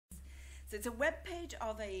So it's a web page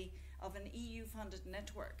of an EU-funded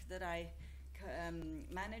network that I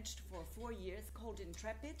managed for 4 years, called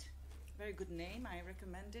Intrepid. Very good name. I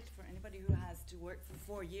recommend it for anybody who has to work for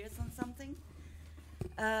 4 years on something.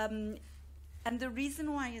 And the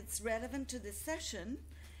reason why it's relevant to this session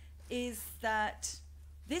is that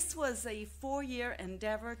this was a 4-year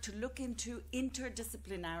endeavor to look into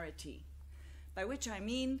interdisciplinarity, by which I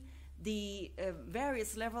mean the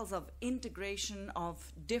various levels of integration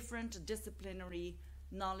of different disciplinary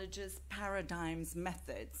knowledges, paradigms,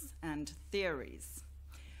 methods, and theories.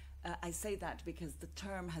 I say that because the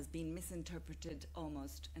term has been misinterpreted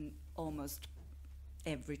almost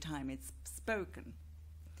every time it's spoken.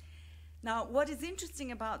 Now, what is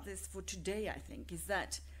interesting about this for today, I think, is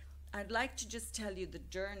that I'd like to just tell you the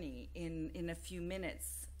journey in a few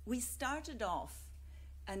minutes. We started off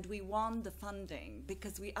and we won the funding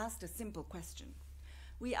because we asked a simple question.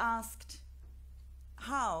 We asked,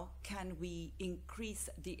 how can we increase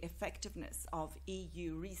the effectiveness of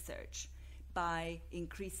EU research by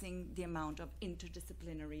increasing the amount of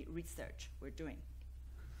interdisciplinary research we're doing?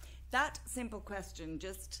 That simple question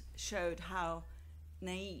just showed how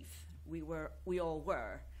naive we all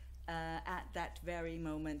were at that very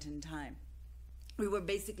moment in time. We were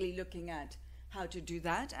basically looking at how to do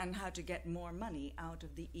that and how to get more money out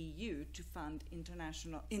of the EU to fund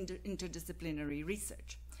interdisciplinary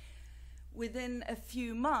research. Within a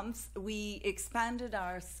few months, we expanded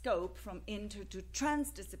our scope from inter to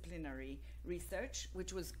transdisciplinary research,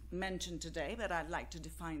 which was mentioned today, but I'd like to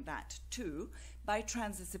define that too. By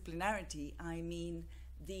transdisciplinarity, I mean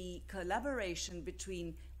the collaboration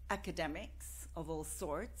between academics of all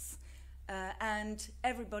sorts and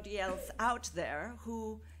everybody else out there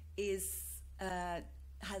who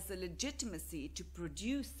has the legitimacy to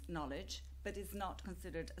produce knowledge but is not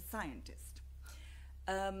considered a scientist.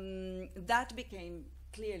 That became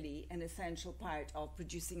clearly an essential part of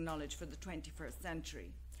producing knowledge for the 21st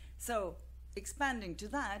century. So, expanding to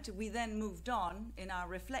that, we then moved on in our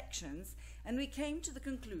reflections and we came to the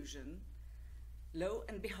conclusion, lo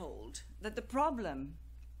and behold, that the problem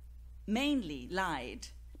mainly lied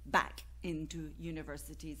back into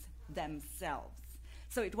universities themselves.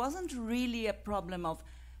 So it wasn't really a problem of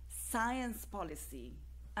science policy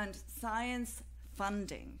and science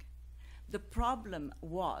funding. The problem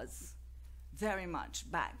was very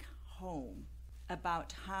much back home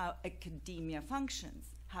about how academia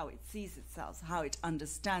functions, how it sees itself, how it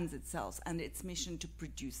understands itself, and its mission to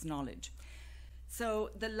produce knowledge. So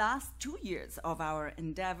the last 2 years of our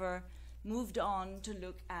endeavor moved on to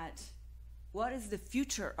look at what is the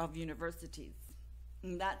future of universities.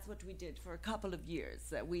 And that's what we did for a couple of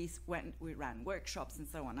years. We ran workshops and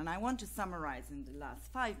so on. And I want to summarize in the last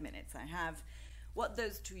 5 minutes I have what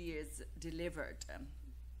those 2 years delivered.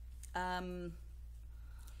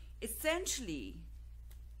 Essentially,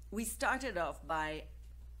 we started off by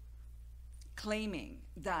claiming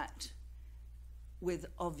that, with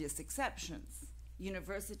obvious exceptions,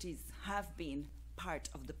 universities have been part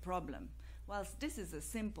of the problem. Whilst this is a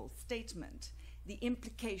simple statement, the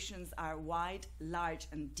implications are wide, large,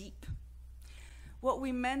 and deep. What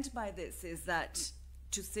we meant by this is that,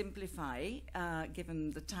 to simplify, given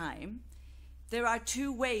the time, there are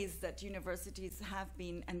 2 ways that universities have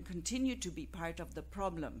been and continue to be part of the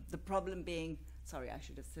problem. The problem being, sorry, I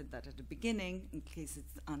should have said that at the beginning, in case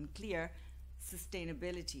it's unclear,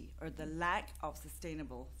 sustainability, or the lack of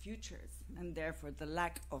sustainable futures, and therefore the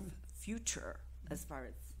lack of future as far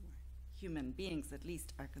as human beings at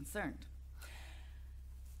least are concerned.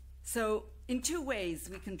 So in 2 ways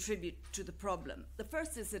we contribute to the problem. The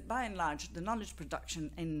first is that by and large the knowledge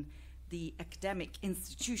production in the academic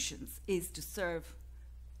institutions is to serve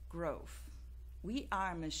growth. We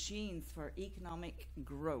are machines for economic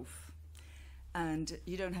growth, and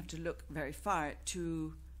you don't have to look very far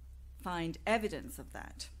to find evidence of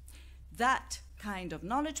that. That kind of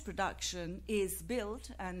knowledge production is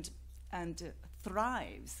built and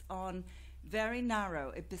thrives on very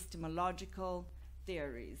narrow epistemological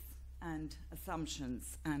theories and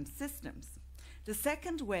assumptions and systems. The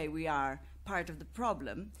second way we are part of the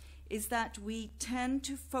problem is that we tend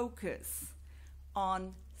to focus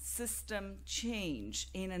on system change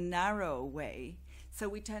in a narrow way. So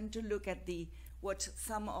we tend to look at what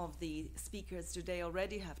some of the speakers today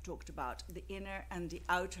already have talked about, the inner and the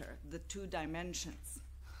outer, the 2 dimensions.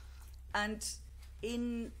 And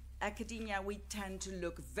in academia, we tend to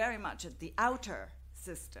look very much at the outer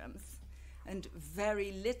systems and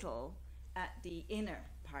very little at the inner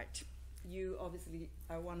part. You obviously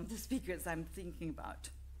are one of the speakers I'm thinking about.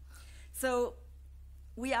 So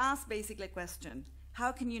we ask basically a question: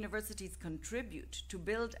 How can universities contribute to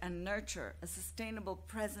build and nurture a sustainable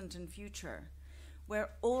present and future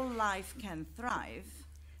where all life can thrive?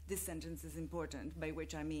 This sentence is important, by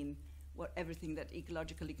which I mean everything that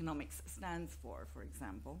ecological economics stands for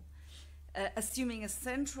example, assuming a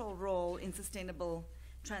central role in sustainable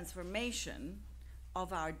transformation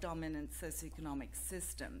of our dominant socioeconomic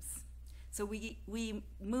systems. So we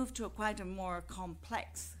move to quite a more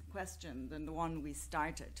complex question than the one we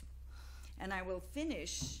started. And I will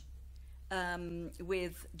finish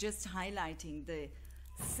with just highlighting the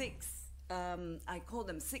I call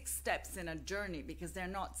them 6 steps in a journey, because they're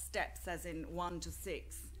not steps as in 1 to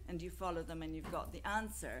 6, and you follow them and you've got the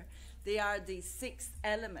answer. They are the 6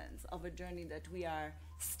 elements of a journey that we are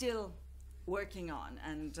still working on,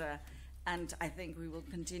 and I think we will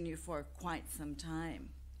continue for quite some time,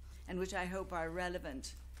 and which I hope are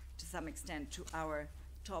relevant to some extent to our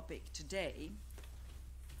topic today,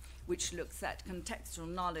 which looks at contextual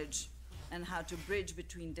knowledge and how to bridge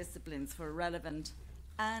between disciplines for relevant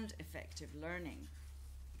and effective learning.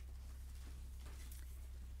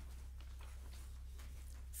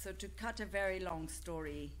 So to cut a very long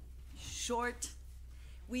story short,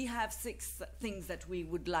 we have 6 things that we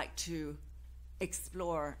would like to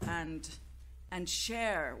explore and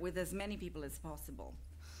share with as many people as possible.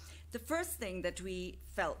 The first thing that we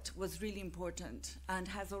felt was really important and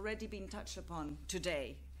has already been touched upon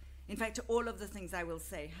today. In fact, all of the things I will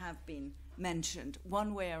say have been mentioned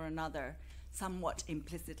one way or another, somewhat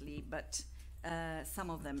implicitly, but some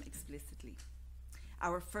of them explicitly.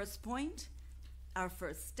 Our first point, our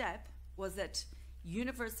first step, was that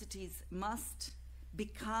universities must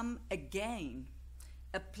become again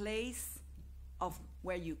a place of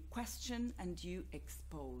where you question and you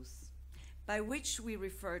expose, by which we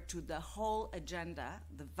refer to the whole agenda,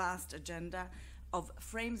 the vast agenda of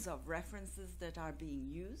frames of references that are being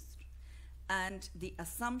used, and the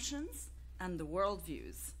assumptions and the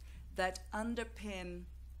worldviews that underpin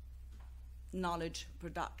knowledge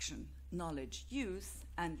production, knowledge use,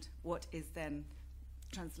 and what is then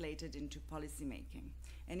translated into policy making.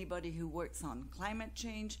 Anybody who works on climate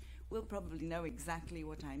change will probably know exactly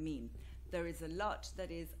what I mean. There is a lot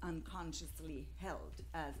that is unconsciously held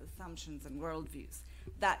as assumptions and worldviews.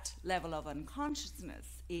 That level of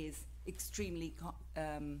unconsciousness is extremely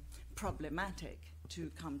problematic to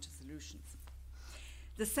come to solutions.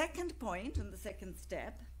 The second point and the second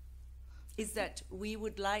step is that we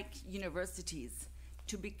would like universities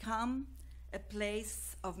to become a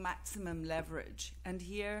place of maximum leverage. And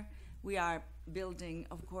here we are building,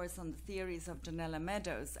 of course, on the theories of Donella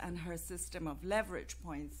Meadows and her system of leverage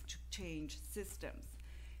points to change systems.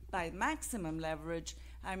 By maximum leverage,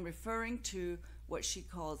 I'm referring to what she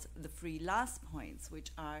calls the 3 last points,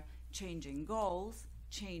 which are changing goals,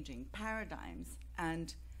 changing paradigms,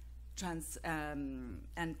 and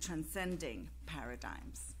transcending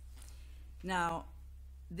paradigms. Now,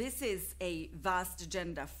 this is a vast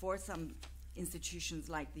agenda for some institutions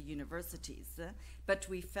like the universities, but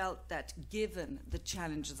we felt that given the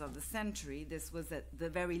challenges of the century, this was at the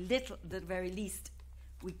very least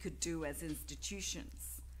we could do as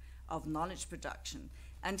institutions of knowledge production.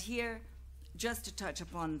 And here, just to touch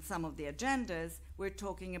upon some of the agendas, we're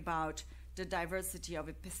talking about the diversity of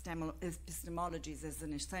epistemologies as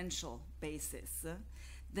an essential basis,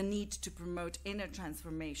 the need to promote inner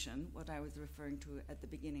transformation, what I was referring to at the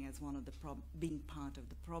beginning as one of the being part of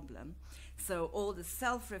the problem. So all the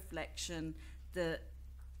self-reflection, the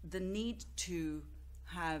need to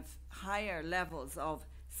have higher levels of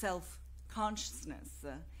self-consciousness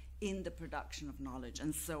in the production of knowledge,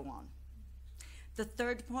 and so on. The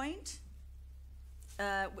third point,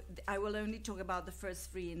 I will only talk about the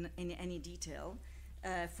first 3 in any detail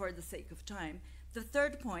for the sake of time. The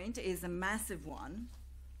third point is a massive one,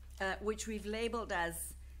 which we've labeled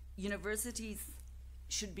as universities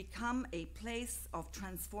should become a place of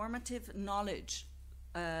transformative knowledge,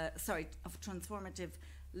 of transformative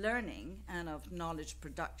learning and of knowledge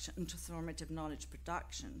production, transformative knowledge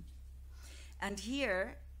production. And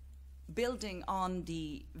here, building on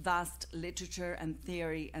the vast literature and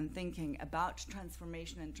theory and thinking about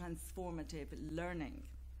transformation and transformative learning,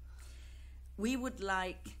 we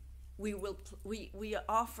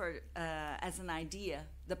offer as an idea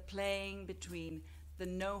the playing between the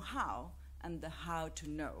know-how and the how to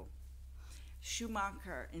know.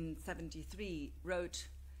 Schumacher in '73 wrote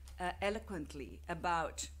eloquently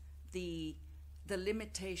about the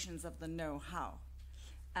limitations of the know-how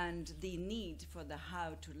and the need for the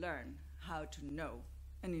how to learn, how to know.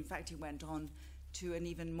 And in fact, he went on to an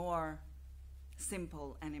even more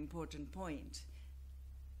simple and important point: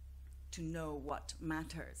 to know what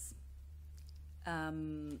matters.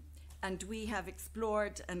 And we have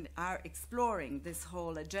explored and are exploring this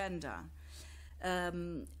whole agenda,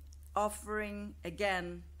 offering,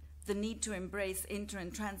 again, the need to embrace inter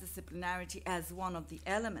and transdisciplinarity as one of the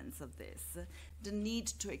elements of this, the need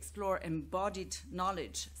to explore embodied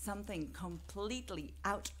knowledge, something completely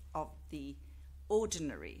out of the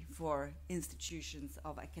ordinary for institutions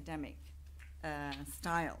of academic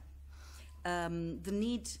style, the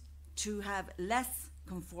need to have less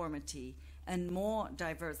conformity and more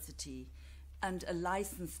diversity, and a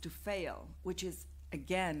license to fail, which is,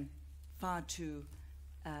 again, far too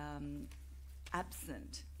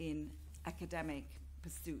absent in academic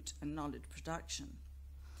pursuit and knowledge production.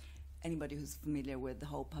 Anybody who's familiar with the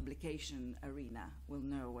whole publication arena will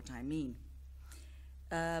know what I mean.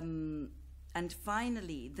 And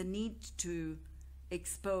finally, the need to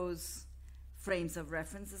expose frames of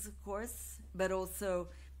references, of course, but also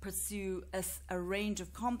pursue a range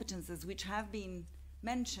of competences which have been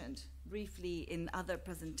mentioned briefly in other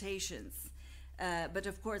presentations. But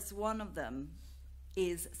of course, one of them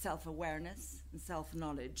is self-awareness and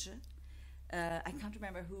self-knowledge. I can't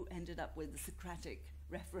remember who ended up with the Socratic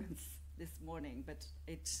reference this morning, but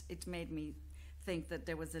it made me think that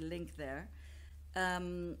there was a link there.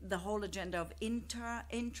 The whole agenda of intra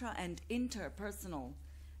and interpersonal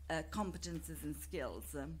competences and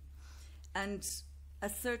skills,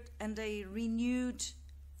 and a renewed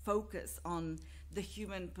focus on the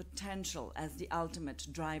human potential as the ultimate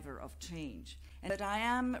driver of change. But I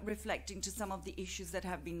am reflecting to some of the issues that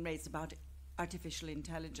have been raised about artificial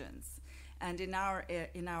intelligence. And in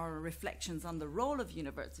our reflections on the role of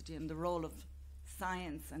university and the role of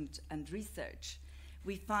science and research,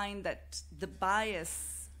 we find that the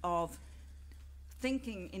bias of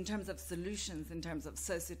thinking in terms of solutions, in terms of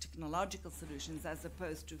socio-technological solutions, as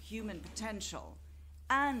opposed to human potential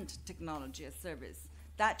and technology as service,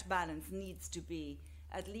 that balance needs to be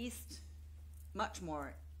at least much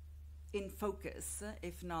more in focus,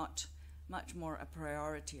 if not much more a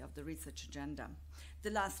priority of the research agenda.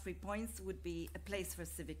 The last 3 points would be a place for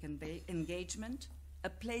civic engagement, a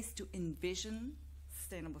place to envision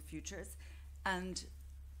sustainable futures, and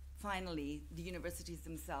finally, the universities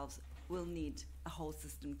themselves will need a whole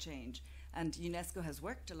system change. And UNESCO has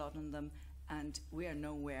worked a lot on them, and we are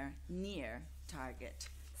nowhere near target.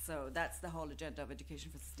 So that's the whole agenda of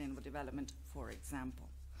education for sustainable development, for example.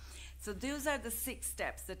 So those are the 6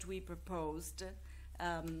 steps that we proposed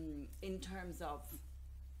in terms of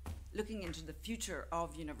looking into the future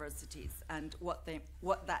of universities and what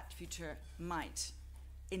that future might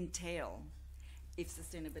entail if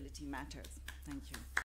sustainability matters. Thank you.